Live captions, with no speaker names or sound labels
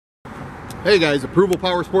Hey guys,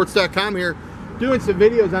 ApprovalPowersports.com here, doing some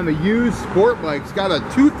videos on the used sport bikes. Got a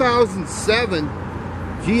 2007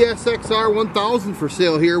 GSXR 1000 for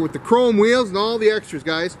sale here with the chrome wheels and all the extras,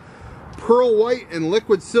 guys. Pearl white and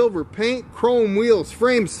liquid silver paint, chrome wheels,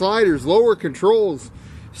 frame sliders, lower controls,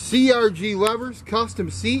 CRG levers, custom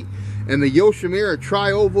seat, and the Yoshimura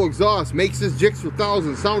tri-oval exhaust makes this GSXR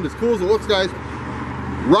 1000 sound as cool as it looks, guys.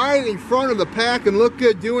 Right in front of the pack and look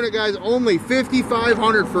good doing it, guys. Only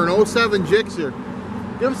 $5,500 for an 07 GSXR.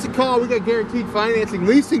 Give us a call. We got guaranteed financing,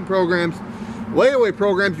 leasing programs, layaway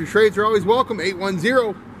programs. Your trades are always welcome.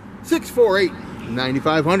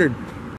 810-648-9500.